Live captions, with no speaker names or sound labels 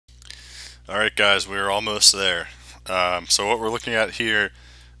Alright guys, we're almost there. So what we're looking at here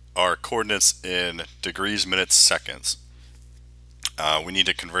are coordinates in degrees, minutes, seconds. We need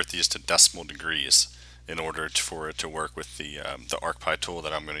to convert these to decimal degrees in order for it to work with the Arcpy tool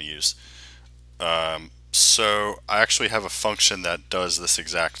that I'm going to use. So I actually have a function that does this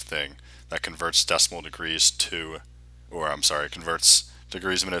exact thing, that converts decimal degrees to, or I'm sorry, converts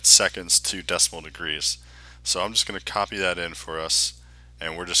degrees, minutes, seconds to decimal degrees. So I'm just going to copy that in for us,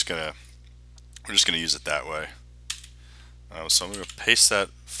 and we're just going to use it that way. So I'm going to paste that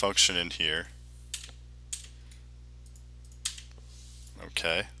function in here.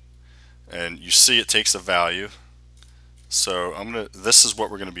 Okay, and you see it takes a value. So this is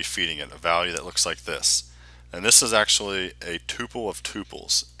what we're going to be feeding it, a value that looks like this. And this is actually a tuple of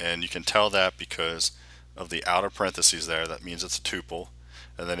tuples, and you can tell that because of the outer parentheses there. That means it's a tuple.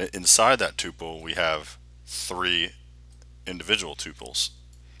 And then inside that tuple we have 3 individual tuples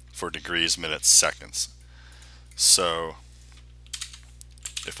for degrees, minutes, seconds. So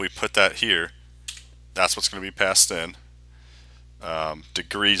if we put that here, that's what's going to be passed in.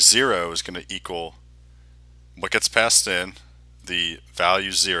 Degree 0 is going to equal what gets passed in, the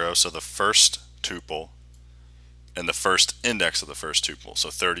value 0, so the first tuple, and the first index of the first tuple, so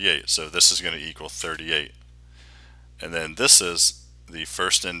 38. So this is going to equal 38. And then this is the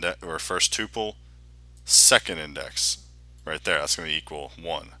first index, or first tuple, second index, right there. That's going to equal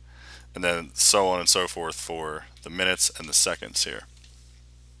 1. And then so on and so forth for the minutes and the seconds here.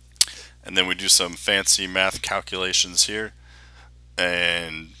 And then we do some fancy math calculations here,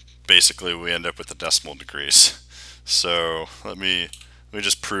 and basically we end up with the decimal degrees. So let me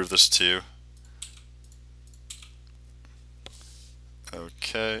just prove this to you.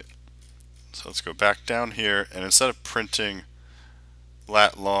 Okay, so let's go back down here, and instead of printing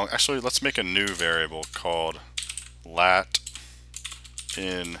lat long, actually let's make a new variable called lat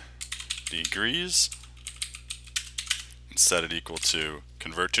in degrees and set it equal to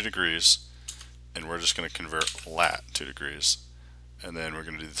convert to degrees, and we're just going to convert lat to degrees. And then we're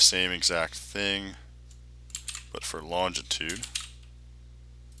going to do the same exact thing but for longitude,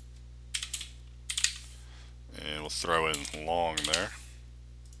 and we'll throw in long there,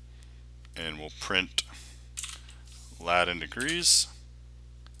 and we'll print lat in degrees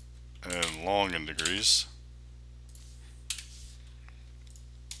and long in degrees.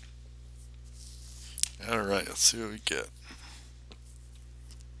 Alright, let's see what we get.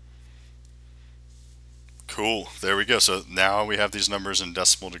 Cool, there we go. So now we have these numbers in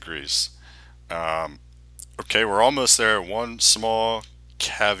decimal degrees. Okay, we're almost there. One small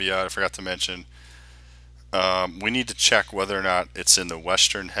caveat I forgot to mention. We need to check whether or not it's in the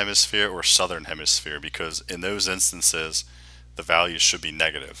Western Hemisphere or Southern Hemisphere, because in those instances the values should be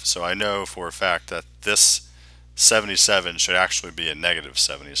negative. So I know for a fact that this 77 should actually be a negative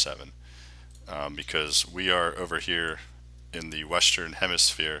 77, because we are over here in the Western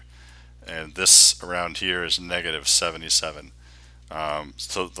Hemisphere, and this around here is negative 77.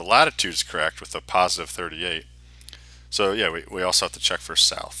 So the latitude is correct with a positive 38. So yeah, we also have to check for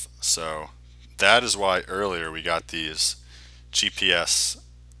south. So that is why earlier we got these GPS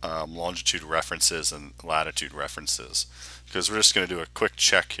longitude references and latitude references, because we're just going to do a quick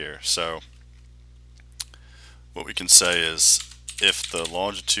check here. So what we can say is if the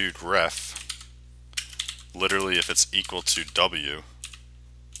longitude ref, literally if it's equal to W,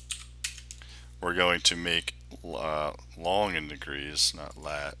 we're going to make long in degrees, not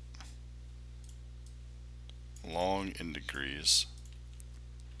lat, long in degrees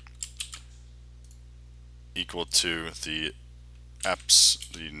equal to the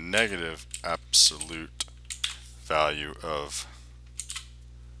negative absolute value of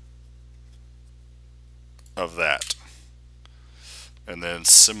that. And then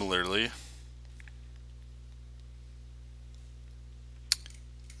similarly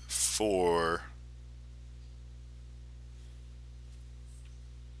for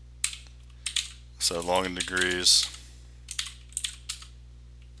long in degrees,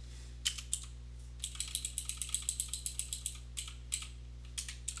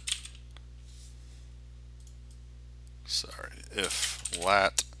 if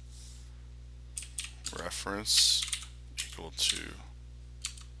lat reference equal to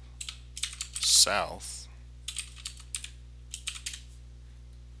south,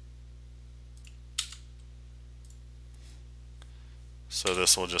 so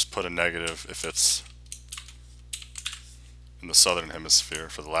this will just put a negative if it's in the southern hemisphere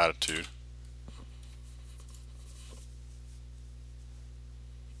for the latitude.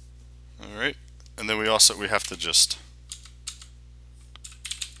 Alright, and then we have to just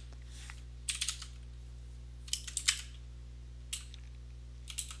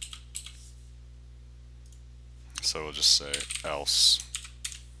So we'll just say else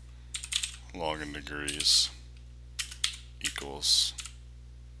log in degrees equals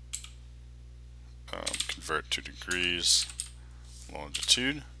convert to degrees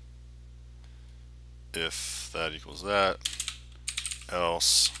longitude. If that equals that,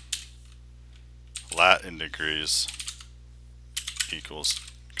 else lat in degrees equals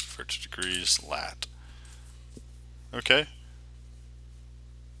convert to degrees lat. Okay,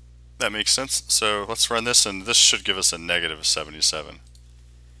 that makes sense. So let's run this, and this should give us a negative 77.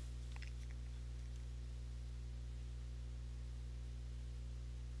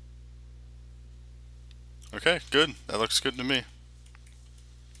 Okay, good. That looks good to me.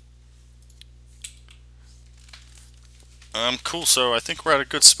 Cool. So I think we're at a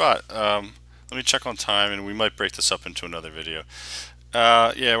good spot. Let me check on time, and we might break this up into another video.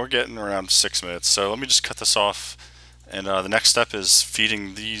 Yeah, we're getting around 6 minutes. So let me just cut this off. And the next step is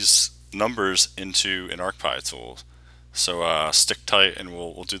feeding these numbers into an Arcpy tool. So stick tight, and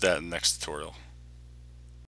we'll do that in the next tutorial.